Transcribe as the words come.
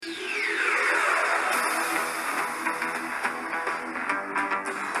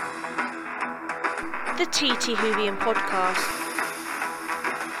the Whovians Podcast.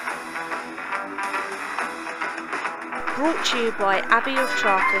 Brought to you by Abby of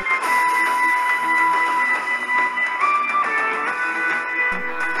Charlton.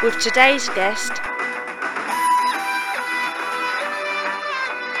 With today's guest,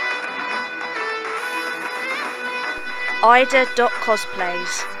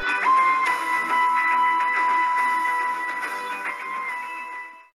 Ida.cosplays.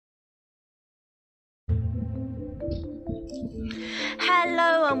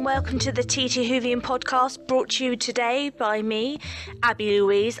 Hello and welcome to the Whovians Podcast, brought to you today by me, Abby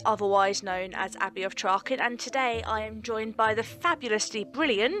Louise, otherwise known as Abby of Charlton, and today I am joined by the fabulously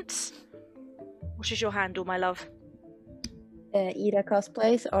brilliant... What is your handle, my love? Ida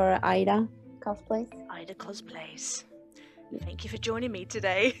Cosplays or Ida Cosplays. Ida Cosplays. Thank you for joining me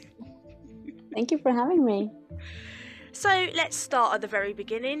today. Thank you for having me. So let's start at the very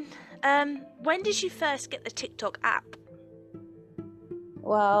beginning. When did you first get the TikTok app?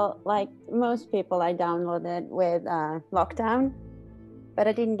 Well, like most people, I downloaded with lockdown, but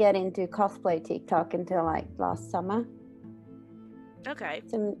I didn't get into cosplay TikTok until like last summer. Okay.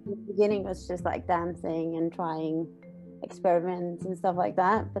 So in the beginning, it was just like dancing and trying experiments and stuff like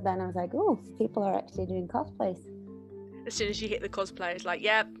that. But then I was like, oh, people are actually doing cosplays. As soon as you hit the cosplay, it's like,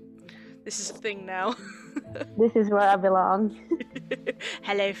 yep, this is a thing now. This is where I belong.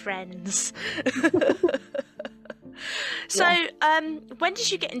 Hello, friends. So, when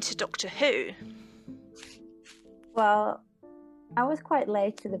did you get into Doctor Who? Well, I was quite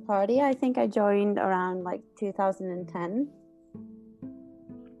late to the party. I think I joined around like 2010.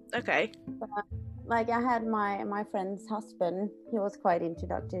 Okay. Like I had my friend's husband. He was quite into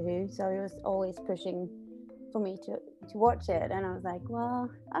Doctor Who, so he was always pushing for me to watch it, and I was like, well,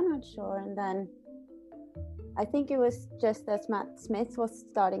 I'm not sure. And then I think it was just as Matt Smith was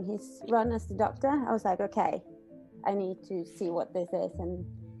starting his run as the Doctor, I was like, okay, I need to see what this is. And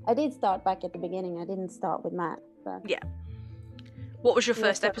I did start back at the beginning. I didn't start with Matt, but yeah. What was your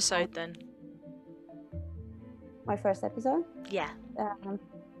first episode then? My first episode? Yeah.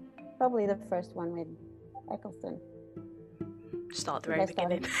 Probably the first one with Eccleston. Start at the very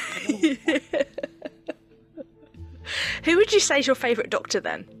beginning. Who would you say is your favourite Doctor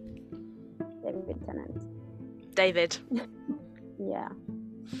then? David Tennant. David. Yeah.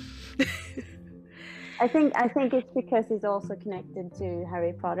 I think it's because he's also connected to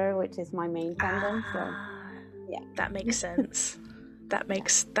Harry Potter, which is my main fandom. So yeah, that makes sense. That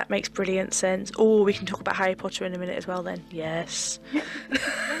makes brilliant sense. Oh, we can talk about Harry Potter in a minute as well then. Yes.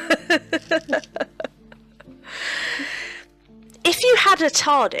 If you had a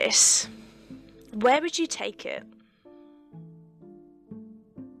TARDIS, where would you take it?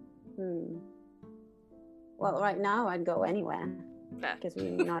 Well, right now I'd go anywhere because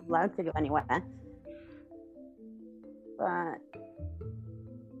we're not allowed to go anywhere. But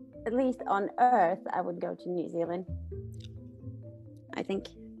at least on Earth, I would go to New Zealand, I think.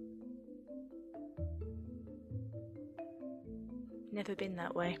 Never been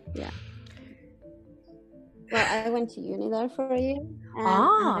that way. Yeah. Well, I went to uni there for a year, and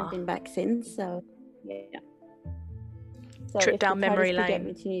I haven't been back since. So yeah. So trip down memory lane. Get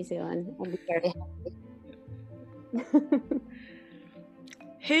me to New Zealand, I'll be very happy.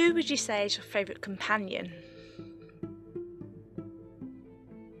 Who would you say is your favourite companion?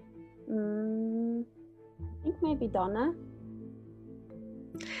 I think maybe Donna.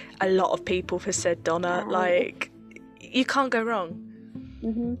 A lot of people have said Donna. Like, you can't go wrong.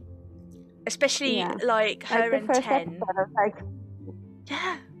 Mm-hmm. Especially like her and Ten.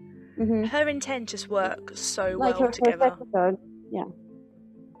 Yeah. Mm-hmm. Her and Ten just work so like well her together. First episode, yeah.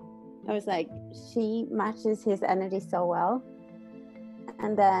 I was like, she matches his energy so well.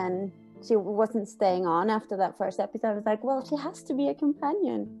 And then she wasn't staying on after that first episode. I was like, well, she has to be a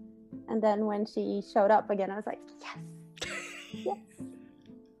companion. And then when she showed up again, I was like, yes.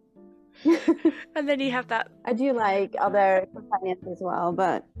 Yes. And then you have that. I do like other companions as well,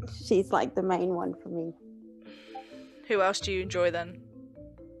 but she's like the main one for me. Who else do you enjoy then?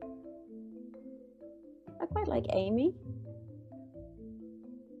 I quite like Amy.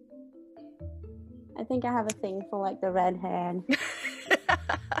 I think I have a thing for like the red hair.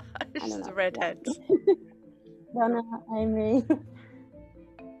 Just the redheads. Donna, Amy.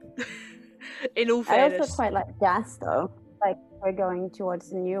 In all fairness. I also quite like Jazz though. Like we're going towards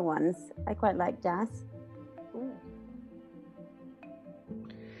the new ones. I quite like Jazz. Ooh.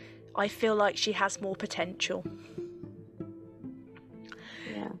 I feel like she has more potential.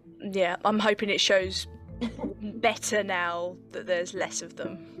 Yeah. Yeah, I'm hoping it shows better now that there's less of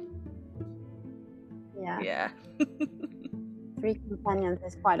them. Yeah. Yeah. 3 companions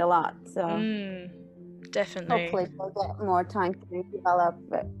is quite a lot, so definitely. Hopefully she'll get more time to develop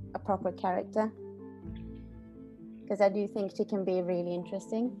a proper character. Because I do think she can be really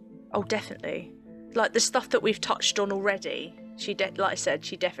interesting. Oh, definitely. Like the stuff that we've touched on already, like I said,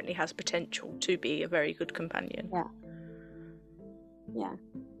 she definitely has potential to be a very good companion. Yeah. Yeah.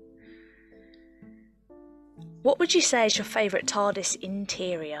 What would you say is your favourite TARDIS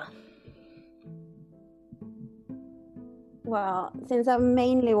interior? Well, since I've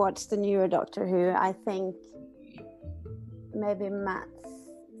mainly watched the newer Doctor Who, I think maybe Matt's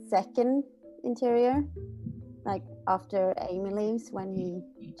second interior, like after Amy leaves, when he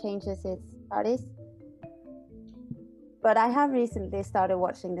changes his TARDIS. But I have recently started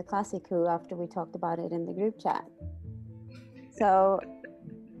watching the classic Who after we talked about it in the group chat. So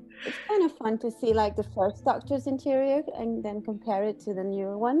it's kind of fun to see like the first Doctor's interior and then compare it to the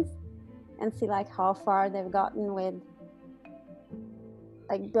newer ones and see like how far they've gotten with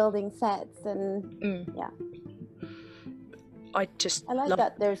like building sets and yeah. I like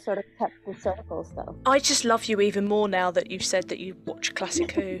that they're sort of kept in circles though. I just love you even more now that you've said that you watch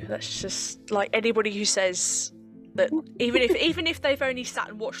classic Who. That's just like anybody who says that even if they've only sat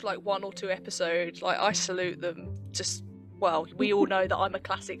and watched like 1 or 2 episodes, like I salute them. Just well, we all know that I'm a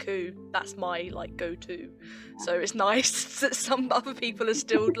classic Who. That's my like go-to. So it's nice that some other people are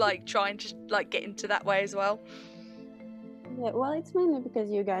still like trying to like get into that way as well. Yeah, well, it's mainly because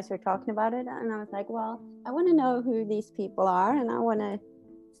you guys were talking about it, and I was like, well, I want to know who these people are, and I want to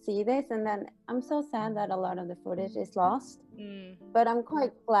see this. And then I'm so sad that a lot of the footage is lost. But I'm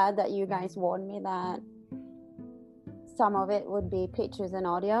quite glad that you guys warned me that some of it would be pictures and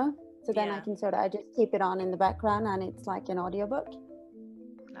audio. So then I can I just keep it on in the background, and it's like an audiobook.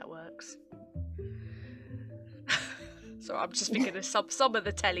 That works. So I'm just thinking of some of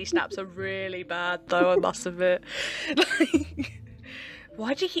the telly snaps are really bad though, I must admit. Like,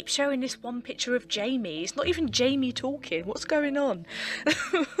 why do you keep showing this one picture of Jamie? It's not even Jamie talking. What's going on?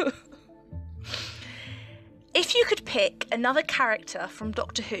 If you could pick another character from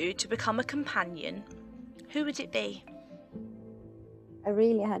Doctor Who to become a companion, who would it be? I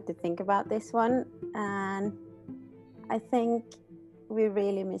really had to think about this one, and I think we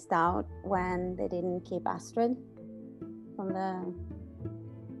really missed out when they didn't keep Astrid from the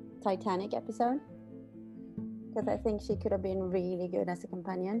Titanic episode, because I think she could have been really good as a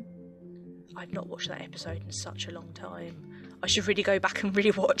companion. I've not watched that episode in such a long time. I should really go back and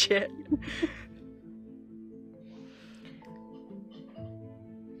rewatch it.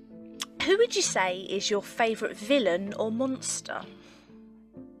 Who would you say is your favourite villain or monster?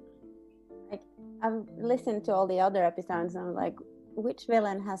 I've listened to all the other episodes and I'm like, which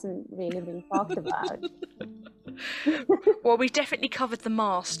villain hasn't really been talked about? Well, we've definitely covered the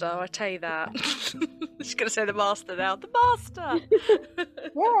Master, I tell you that. I'm just going to say the Master now. The Master!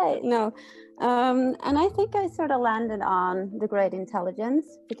 Yeah, no. And I think I sort of landed on the Great Intelligence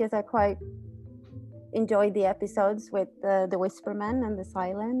because I quite enjoyed the episodes with the Whispermen and the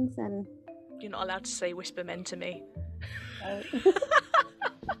Silence. And you're not allowed to say Whispermen to me.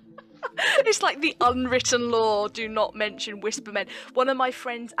 It's like the unwritten law, do not mention Whispermen. One of my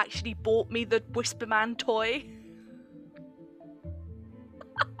friends actually bought me the Whisperman toy.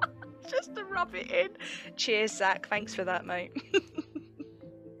 Just to rub it in. Cheers, Zach. Thanks for that, mate.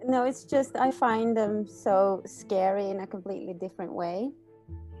 No, it's just I find them so scary in a completely different way.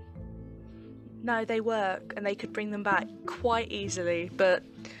 No, they work and they could bring them back quite easily, but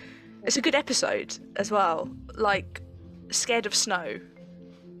it's a good episode as well. Like, scared of snow.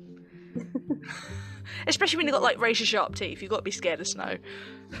 Especially when you've got like razor sharp teeth, you've got to be scared of snow.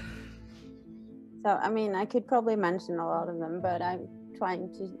 So, I mean, I could probably mention a lot of them, but I'm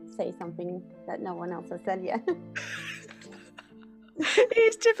trying to say something that no one else has said yet. It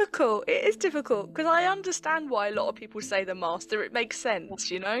is difficult because I understand why a lot of people say the Master. It makes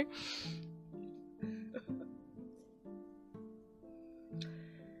sense, you know.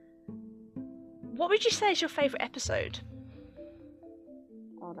 What would you say is your favourite episode?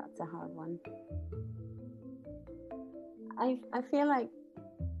 Oh, that's a hard one. I feel like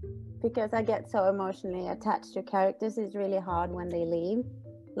because I get so emotionally attached to characters, it's really hard when they leave.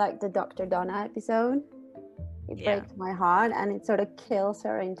 Like the Dr. Donna episode. It breaks my heart and it sort of kills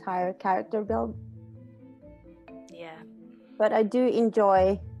her entire character build. Yeah. But I do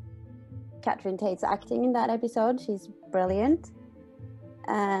enjoy Catherine Tate's acting in that episode. She's brilliant.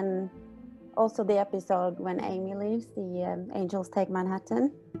 And also the episode when Amy leaves, the Angels Take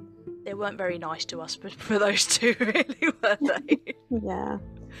Manhattan. They weren't very nice to us for those two, really, were they? Yeah.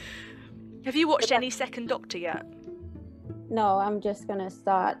 Have you watched any Second Doctor yet? No, I'm just going to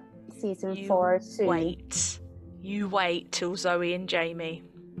start season 4 soon. You wait till Zoe and Jamie.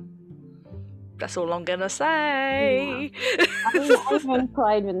 That's all I'm gonna say. Yeah. I even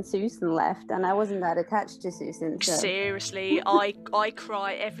cried when Susan left, and I wasn't that attached to Susan. So. Seriously, I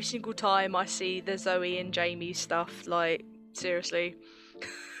cry every single time I see the Zoe and Jamie stuff. Like, seriously.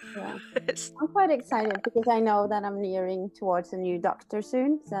 Yeah. I'm quite excited because I know that I'm nearing towards a new Doctor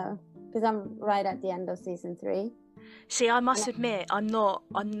soon. So, because I'm right at the end of season 3. See, I must admit, I'm not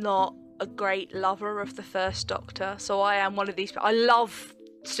a great lover of the first Doctor. So I am one of these. I love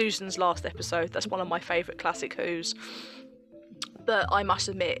Susan's last episode. That's one of my favourite classic Who's. But I must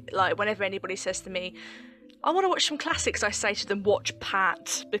admit, like, whenever anybody says to me, I want to watch some classics, I say to them, watch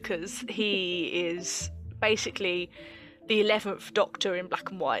Pat, because he is basically the 11th Doctor in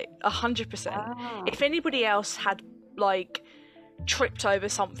black and white, 100%. Wow. If anybody else had, like, tripped over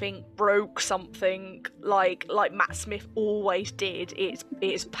something, broke something, like Matt Smith always did, it's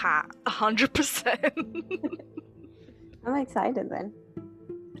Pat, 100%. I'm excited then.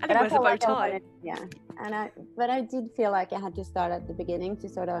 And it wears a bow tie. But I did feel like I had to start at the beginning to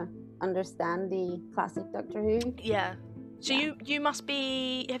sort of understand the classic Doctor Who. Yeah. So you must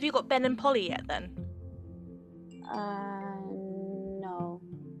be. Have you got Ben and Polly yet then? No.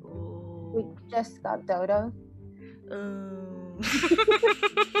 Ooh. We just got Dodo.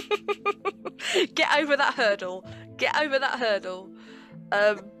 Get over that hurdle.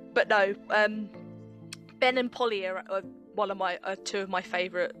 But no. Ben and Polly are two of my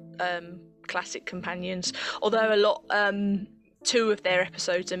favourite classic companions. Although 2 of their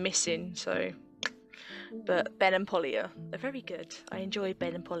episodes are missing, so. But Ben and Polly they're very good. I enjoy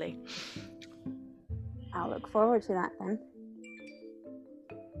Ben and Polly. I'll look forward to that then.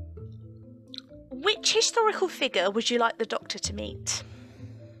 Which historical figure would you like the Doctor to meet?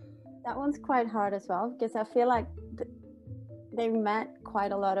 That one's quite hard as well, because I feel like they've met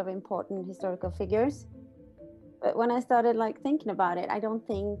quite a lot of important historical figures. But when I started thinking about it, I don't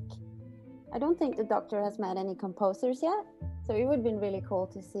think the Doctor has met any composers yet. So it would have been really cool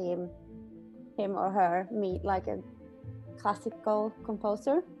to see him or her meet like a classical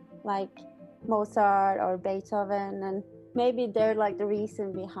composer, like Mozart or Beethoven, and maybe they're like the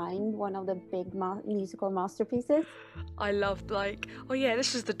reason behind one of the big musical masterpieces. I loved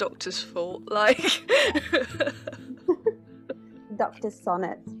this is the Doctor's fault, like Doctor's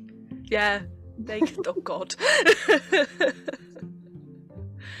sonnet. Yeah. Oh God.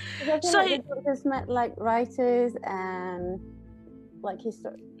 So like the Doctor's met like writers and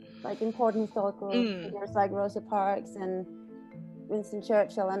important historical figures like Rosa Parks and Winston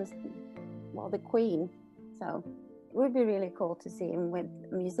Churchill and the Queen. So it would be really cool to see him with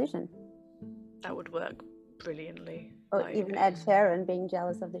a musician. That would work brilliantly. Or even Ed Sheeran being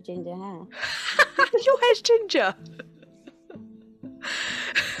jealous of the ginger hair. Your hair's ginger.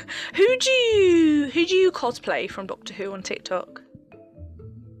 Who do you cosplay from Doctor Who on TikTok?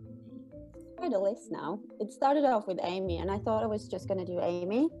 Quite a list now. It started off with Amy, and I thought I was just going to do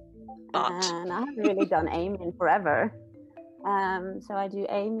Amy. And I haven't really done Amy in forever. So I do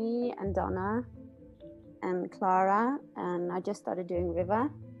Amy and Donna and Clara, and I just started doing River.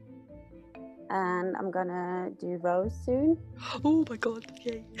 And I'm gonna do Rose soon. Oh my God,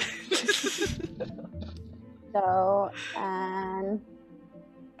 yay. So, and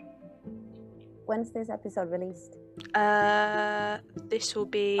when's this episode released? This will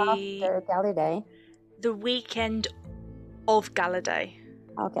be after Gala Day. The weekend of Gala Day.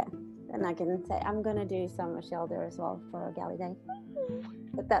 Okay, then I can say I'm gonna do Summer Shelter as well for Gala Day.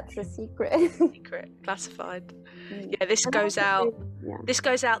 But that's a secret. Secret, classified. Yeah, this goes out. This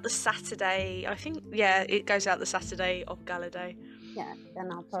goes out the Saturday. I think. Yeah, it goes out the Saturday of Gala Day. Yeah,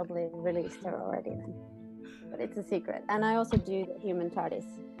 then I'll probably release her already then. But it's a secret, and I also do the Human TARDIS.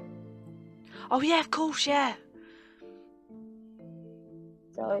 Oh yeah, of course, yeah.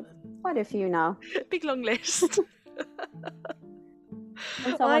 So it's quite a few now. Big long list.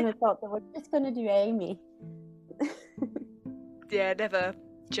 And someone who thought that we're just going to do Amy. Yeah, never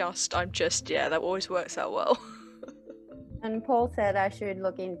just. I'm just. Yeah, that always works out well. And Paul said I should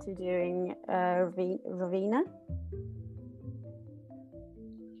look into doing Rowena.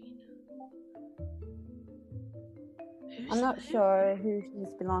 I'm not sure who she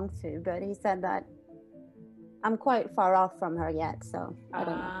belongs to, but he said that I'm quite far off from her yet, so I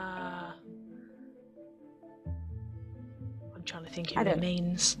don't know. I'm trying to think who it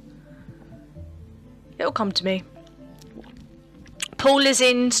means. It'll come to me. Paul is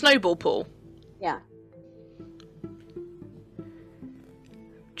in Snowball Paul. Yeah.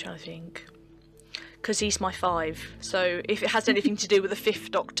 I'm trying to think. Because he's my 5. So if it has anything to do with the 5th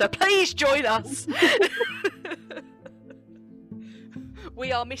Doctor, please join us.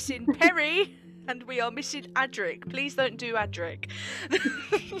 We are missing Perry and we are missing Adric. Please don't do Adric.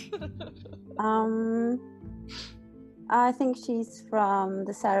 Um, I think she's from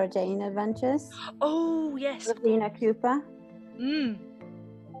the Sarah Jane Adventures. Oh, yes. Rosina Cooper.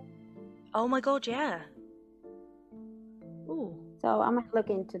 Oh my god, yeah. Ooh. So I might look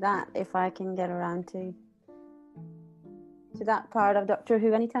into that if I can get around to that part of Doctor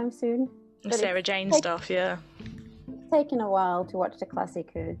Who anytime soon. But Sarah Jane stuff, yeah. It's taken a while to watch the classic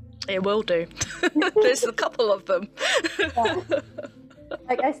Who. It will do. There's a couple of them. Yeah.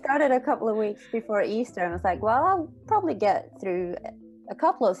 Like, I started a couple of weeks before Easter and I was like, well, I'll probably get through a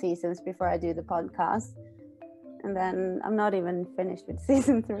couple of seasons before I do the podcast. And then I'm not even finished with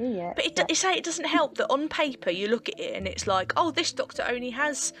season 3 yet. But it doesn't help that on paper you look at it and it's like, oh, this Doctor only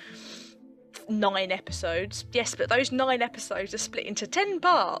has 9 episodes. Yes, but those 9 episodes are split into 10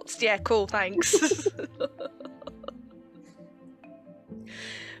 parts. Yeah, cool, thanks.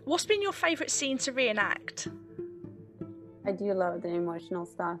 What's been your favourite scene to reenact? I do love the emotional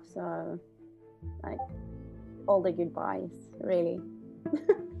stuff, so like all the goodbyes, really.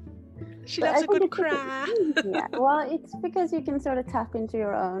 She loves a good cry. Yeah, well, it's because you can sort of tap into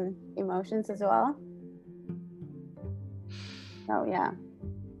your own emotions as well. So yeah,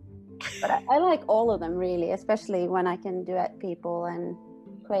 but I like all of them really, especially when I can duet people and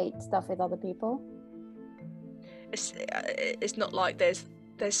create stuff with other people. It's not like there's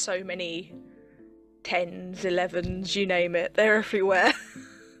so many 10s, 11s, you name it, they're everywhere.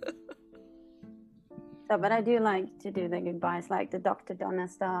 So, but I do like to do the goodbyes, like the Dr. Donna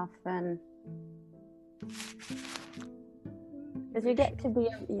stuff, and because you get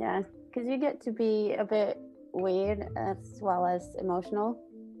to be a bit weird as well as emotional,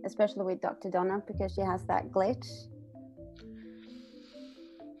 especially with Dr. Donna because she has that glitch.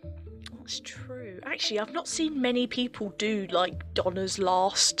 That's true. Actually, I've not seen many people do like Donna's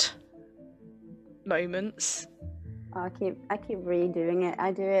last moments. I keep redoing it.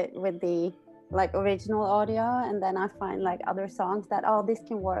 I do it with the like original audio, and then I find like other songs that this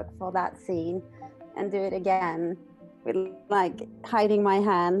can work for that scene, and do it again with like hiding my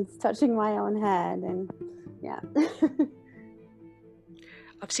hands, touching my own head, and yeah.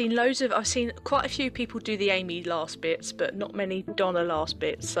 I've seen quite a few people do the Amy last bits, but not many Donna last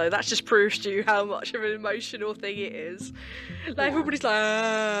bits. So that just proves to you how much of an emotional thing it is. Like everybody's like,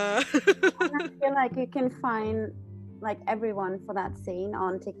 ah. I feel like you can find like everyone for that scene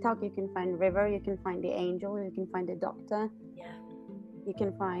on TikTok. You can find River, you can find the Angel, you can find the Doctor. Yeah. You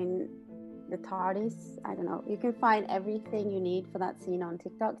can find the TARDIS. I don't know. You can find everything you need for that scene on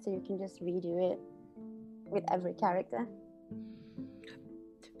TikTok, so you can just redo it with every character.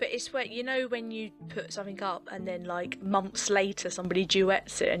 But it's where, you know, when you put something up and then like months later somebody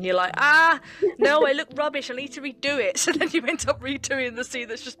duets it and you're like, no, I look rubbish, I need to redo it. So then you end up redoing the scene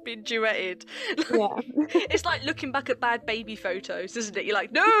that's just been duetted. Yeah. It's like looking back at bad baby photos, isn't it? You're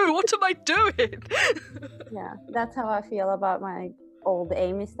like, no, what am I doing? Yeah, that's how I feel about my old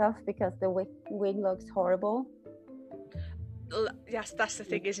Amy stuff, because the wig looks horrible. Yes, that's the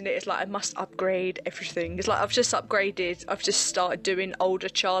thing, isn't it? It's like I must upgrade everything. It's like I've just started doing older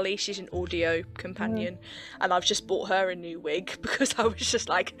Charlie. She's an audio companion, and I've just bought her a new wig because I was just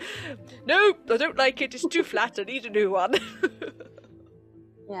like, nope, I don't like it, it's too flat, I need a new one.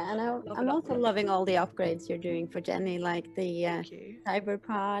 Yeah, and I'm also loving all the upgrades you're doing for Jenny, like the cyber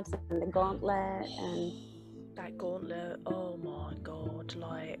pods and the gauntlet, and that gauntlet, oh my god,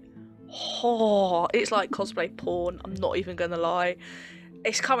 like, it's like cosplay porn, I'm not even gonna lie.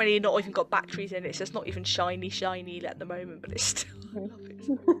 It's currently not even got batteries in it, so it's not even shiny at the moment, but it's still, I love it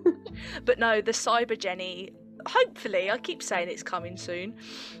so much. But no, the Cyber Jenny, hopefully, I keep saying it's coming soon.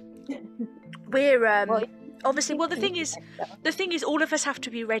 We're obviously, well, the thing is all of us have to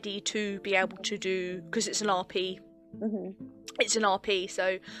be ready to be able to do, because it's an RP. It's an RP,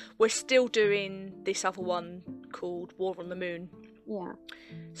 so we're still doing this other one called War on the Moon. Yeah.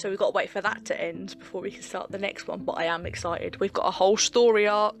 So we've got to wait for that to end before we can start the next one, but I am excited. We've got a whole story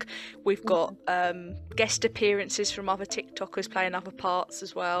arc. We've got guest appearances from other TikTokers playing other parts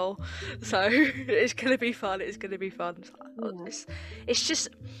as well. So it's going to be fun. It's going to be fun. Yeah. It's just...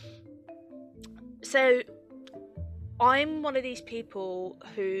 So I'm one of these people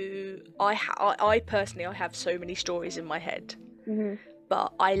who I personally have so many stories in my head,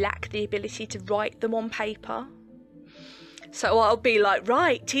 but I lack the ability to write them on paper. So I'll be like,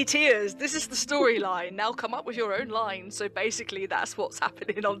 right, TTers, this is the storyline. Now come up with your own line. So basically, that's what's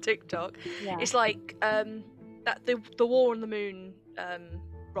happening on TikTok. Yeah. It's like that the War on the Moon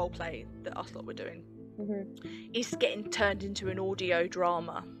roleplay that I thought we're doing is getting turned into an audio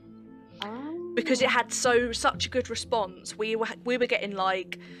drama. Because it had such a good response. We were getting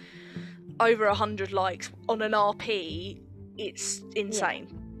like over 100 likes on an RP. It's insane.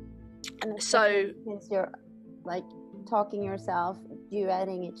 And So since you're like talking yourself,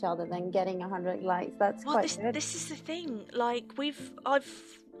 duetting each other, then getting 100 likes, that's quite good. This is the thing. Like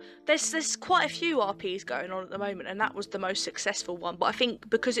there's quite a few RPs going on at the moment, and that was the most successful one. But I think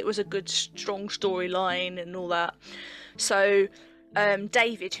because it was a good, strong storyline and all that, so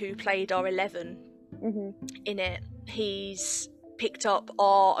David, who played R11 in it, he's picked up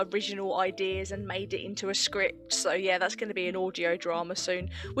our original ideas and made it into a script. So yeah, that's going to be an audio drama soon,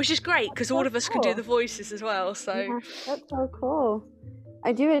 which is great because all of us can do the voices as well. So yeah, that's so cool.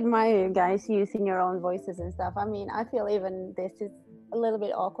 I do admire you guys using your own voices and stuff. I mean, I feel even this is a little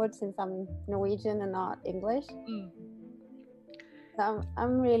bit awkward since I'm Norwegian and not English. So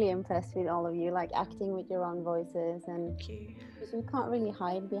I'm really impressed with all of you, like acting with your own voices, and you can't really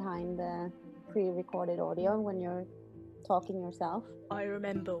hide behind the pre-recorded audio when you're talking yourself. I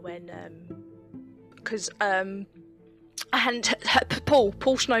remember when because I hadn't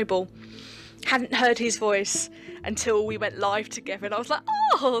Paul Snowball hadn't heard his voice until we went live together, and I was like,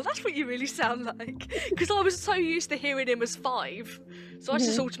 oh, that's what you really sound like, because I was so used to hearing him as 5, so I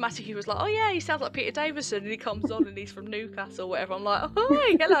just automatically was like, oh yeah, he sounds like Peter Davison, and he comes on and he's from Newcastle or whatever. I'm like, oh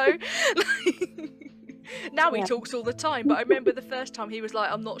hi, hello. Now he talks all the time, but I remember the first time he was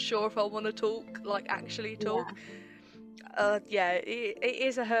like, I'm not sure if I want to talk, like actually talk. It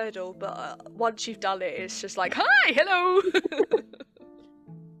is a hurdle, but once you've done it, it's just like, hi, hello.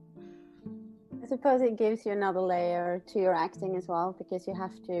 I suppose it gives you another layer to your acting as well, because you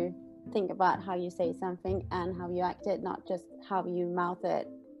have to think about how you say something and how you act it, not just how you mouth it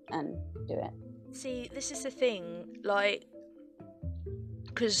and do it. See, this is the thing, like,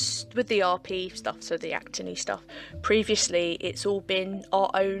 because with the RP stuff, so the acting-y stuff, previously it's all been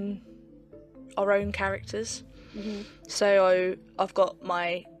our own characters. So I've got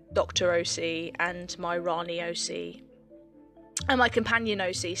my Doctor OC and my Rani OC and my companion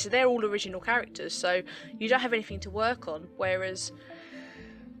OC, so they're all original characters, so you don't have anything to work on, whereas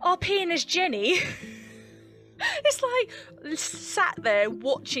RPing as Jenny it's like sat there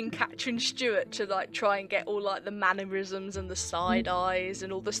watching Catherine Stewart to like try and get all like the mannerisms and the side eyes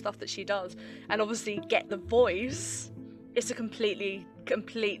and all the stuff that she does, and obviously get the voice. It's a completely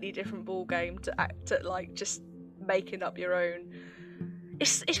different ball game to act at, like just making up your own.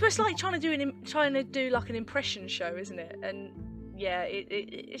 It's just like trying to do like an impression show, isn't it? And yeah,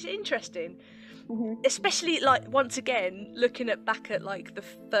 it's interesting. Especially like once again looking back at like the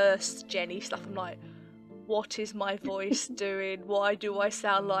first Jenny stuff, I'm like, what is my voice doing? Why do I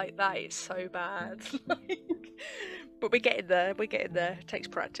sound like that? It's so bad. But we're getting there. It takes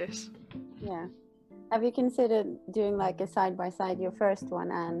practice. Yeah. Have you considered doing like a side by side, your first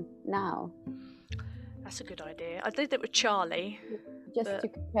one and now? That's a good idea. I did it with Charlie. Just to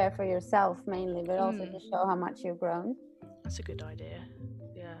compare for yourself mainly, but also to show how much you've grown. That's a good idea.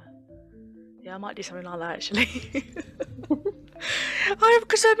 Yeah, I might do something like that actually.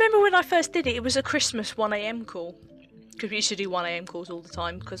 Because I remember when I first did it, it was a Christmas 1am call. Because we used to do 1am calls all the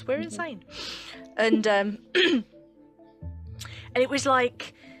time because we're insane. And and it was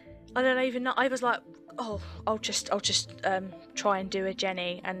like, I don't even know. I was like, oh, I'll just try and do a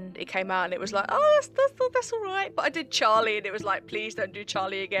Jenny, and it came out and it was like, oh, that's all right. But I did Charlie and it was like, please don't do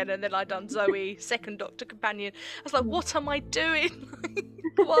Charlie again. And then I done Zoe, second Doctor Companion. I was like, what am I doing?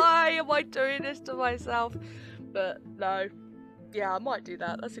 Why am I doing this to myself? But no, yeah, I might do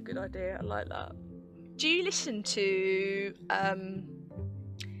that. That's a good idea. I like that. Do you listen to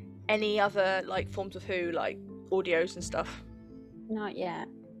any other like forms of Who, like audios and stuff? Not yet.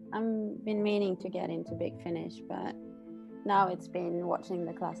 I've been meaning to get into Big Finish, but now it's been watching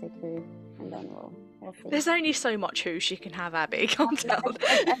the classic Who, and then we'll see. There's only so much Who she can have, Abby. Calm down.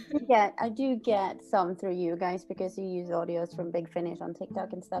 I do get some through you guys because you use audios from Big Finish on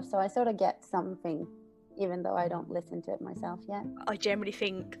TikTok and stuff, so I sort of get something, even though I don't listen to it myself yet. I generally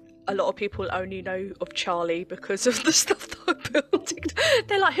think a lot of people only know of Charlie because of the stuff that I put on TikTok.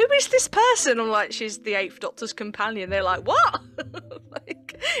 They're like, who is this person? I'm like, she's the 8th Doctor's companion. They're like, what?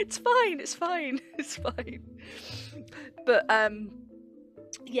 Like, it's fine. But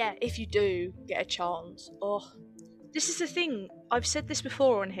yeah, if you do get a chance, this is the thing, I've said this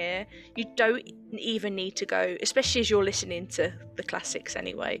before on here, you don't even need to go, especially as you're listening to the classics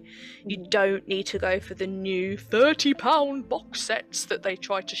anyway, you don't need to go for the new £30 box sets that they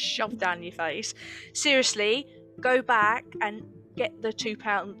try to shove down your face. Seriously, go back and get the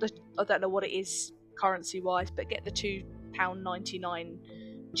 £2, I don't know what it is currency wise, but get the £2.99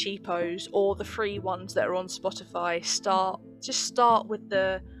 cheapos or the free ones that are on Spotify. Start with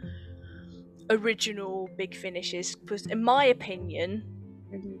the original Big Finishes, because in my opinion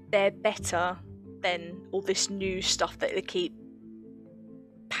they're better than all this new stuff that they keep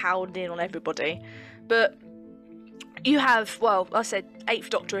pounding on everybody. But you have, well, I said 8th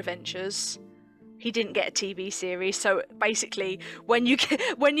Doctor Adventures. He didn't get a TV series, so basically, when you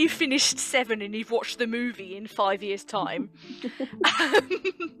finished 7 and you've watched the movie in 5 years' time,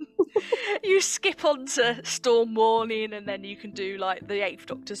 you skip on to Storm Warning, and then you can do like the 8th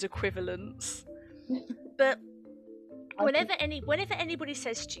Doctor's equivalents. But whenever anybody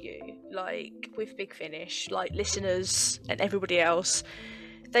says to you, like with Big Finish, like listeners and everybody else,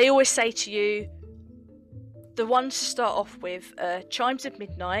 they always say to you, the ones to start off with, Chimes of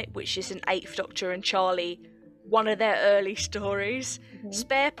Midnight, which is an 8th Doctor and Charlie, one of their early stories. Mm-hmm.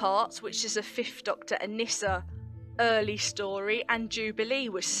 Spare Parts, which is a 5th Doctor and Nyssa early story, and Jubilee,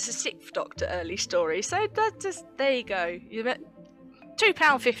 which is a 6th Doctor early story. So that just, there you go. You met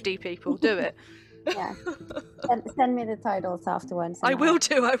 £2.50, people, do it. Yeah. Send me the titles afterwards. I will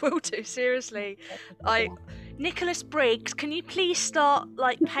do, seriously. Nicholas Briggs, can you please start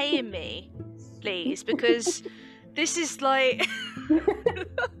like paying me? Please, because this is like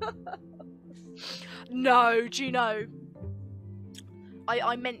no, do you know,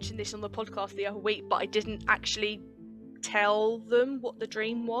 I mentioned this on the podcast the other week, but I didn't actually tell them what the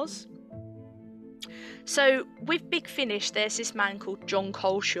dream was. So with Big Finish, there's this man called John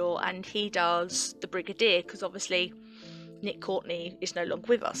Coleshaw, and he does the Brigadier, because obviously Nick Courtney is no longer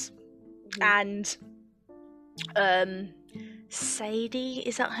with us. And Sadie,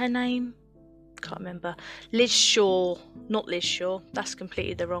 is that her name? Can't remember. Not Liz Shaw, that's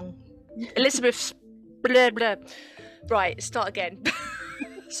completely the wrong. Elizabeth blah blah. Right, start again.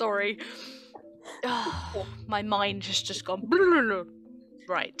 Sorry. Oh, my mind has just gone blah, blah, blah.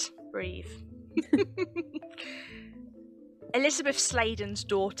 Right, breathe. Elizabeth Sladen's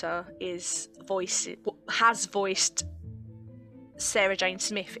daughter has voiced Sarah Jane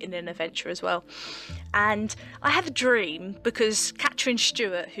Smith in an adventure as well. And I have a dream, because Catherine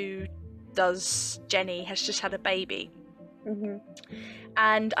Stewart, who does Jenny, has just had a baby. Mm-hmm.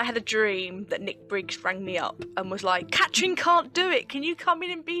 And I had a dream that Nick Briggs rang me up and was like, Catherine can't do it, can you come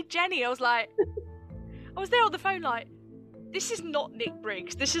in and be Jenny? I was there on the phone like, this is not Nick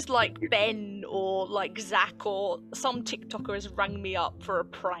Briggs, this is like Ben or like Zach or some TikToker has rang me up for a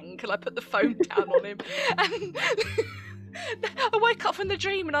prank, and I put the phone down on him. And I woke up from the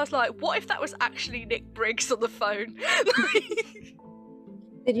dream and I was like, what if that was actually Nick Briggs on the phone?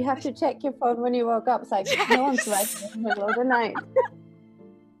 Did you have to check your phone when you woke up? It's like, yes. No one's right in the middle of the night.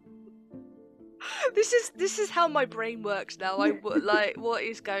 This is how my brain works now. Like, what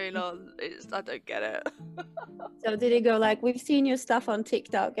is going on? I don't get it. So did it go like, we've seen your stuff on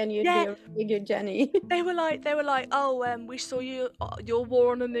TikTok and you'd be a really good Jenny? They were like, oh, we saw your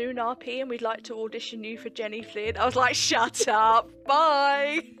War on the Moon RP and we'd like to audition you for Jenny Flynn. I was like, shut up,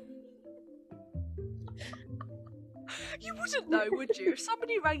 bye. You wouldn't know, would you? If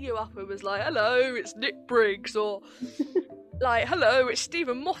somebody rang you up and was like, hello, it's Nick Briggs, or like, hello, it's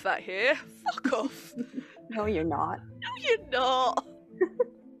Stephen Moffat here. Fuck off. No, you're not. No, you're not.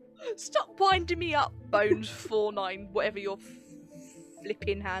 Stop winding me up, Bones49, whatever your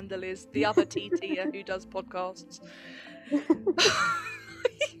flipping handle is. The other TT who does podcasts.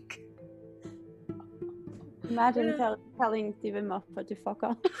 Imagine telling Stephen Moffat to fuck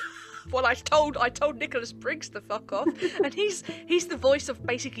off. Well, I told Nicholas Briggs to fuck off, and he's the voice of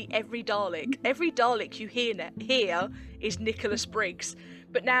basically every Dalek. Every Dalek you hear is Nicholas Briggs.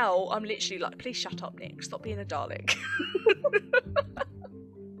 But now I'm literally like, please shut up, Nick. Stop being a Dalek.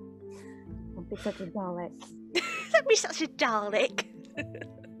 Don't be such a Dalek. Don't be such a Dalek.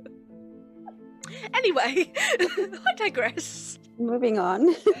 Anyway, I digress. Moving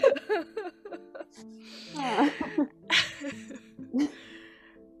on.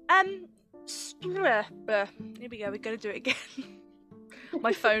 Here we go, we're gonna do it again.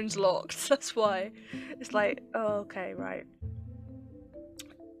 My phone's locked, that's why. It's like, oh, okay, right.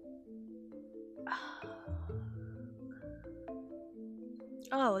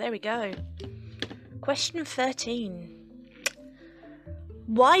 Oh, there we go. Question 13.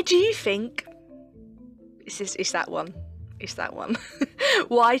 Why do you think... It's that one. It's that one.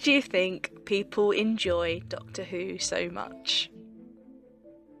 Why do you think people enjoy Doctor Who so much?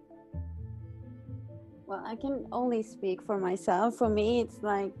 Well, I can only speak for myself. For me, it's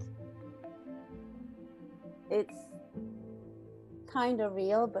like, it's kind of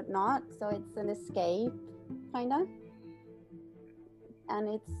real, but not. So it's an escape, kind of.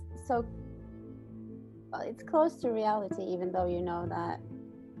 And it's so, well, it's close to reality, even though you know that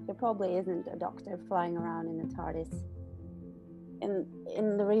there probably isn't a doctor flying around in a TARDIS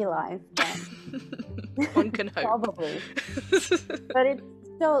in the real life. One can hope. Probably. But it's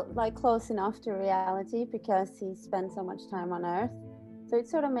still like close enough to reality because he spent so much time on Earth. So it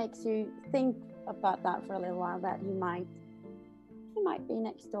sort of makes you think about that for a little while, that you might be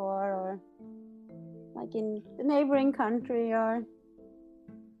next door, or like in the neighboring country, or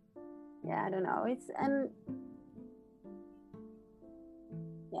I don't know.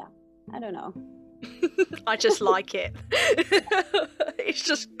 I don't know. I just like it. It's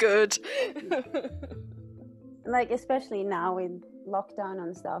just good. Like, especially now with lockdown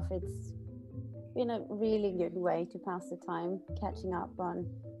and stuff, it's been a really good way to pass the time, catching up on,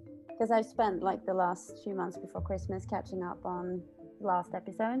 because I've spent like the last few months before Christmas catching up on last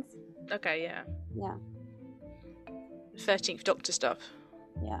episodes. Okay, yeah. 13th Doctor stuff.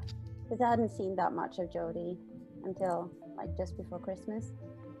 Yeah, because I hadn't seen that much of Jodie until like just before Christmas.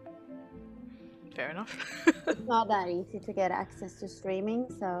 Fair enough. It's not that easy to get access to streaming,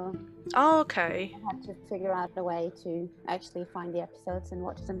 so Oh, okay. I had to figure out a way to actually find the episodes and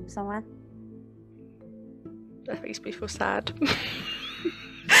watch them somewhere. That makes me feel sad.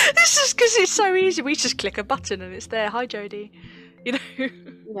 It's just because it's so easy. We just click a button and it's there. Hi, Jodie. You know?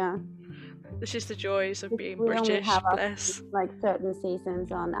 Yeah. This is the joys of being We only British. have Bless. like certain seasons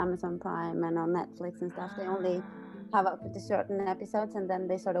on Amazon Prime and on Netflix and stuff. They only have up to certain episodes, and then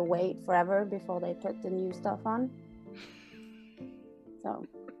they sort of wait forever before they put the new stuff on. So.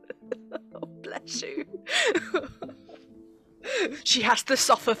 Oh, bless you. She has to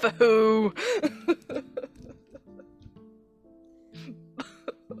suffer for who?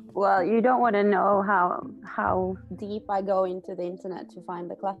 Well, you don't want to know how deep I go into the internet to find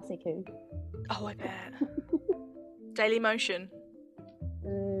the classic Who. Oh, I bet. Daily Motion.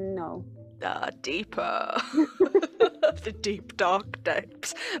 No. Deeper. The deep, dark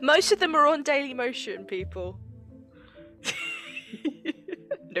depths. Most of them are on Daily Motion, people.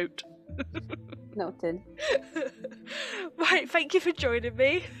 Note. Noted. Right, thank you for joining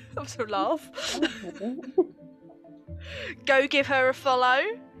me. That was a laugh. Go give her a follow.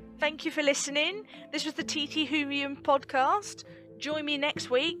 Thank you for listening. This was the TT Whovians Podcast. Join me next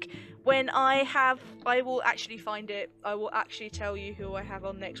week when I will actually find it. I will actually tell you who I have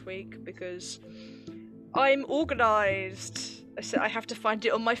on next week, because I'm organised. I have to find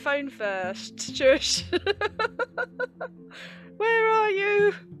it on my phone first. Shush. Where are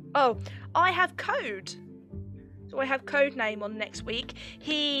you? Oh, I have Code. So I have Code Name on next week.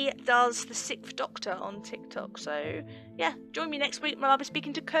 He does the 6th Doctor on TikTok. So yeah, join me next week when I'll be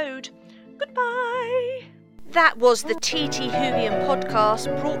speaking to Code. Goodbye. That was the TT Whovians Podcast,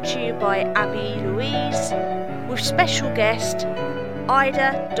 brought to you by Abby Louise, with special guest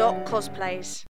Ida.cosplays.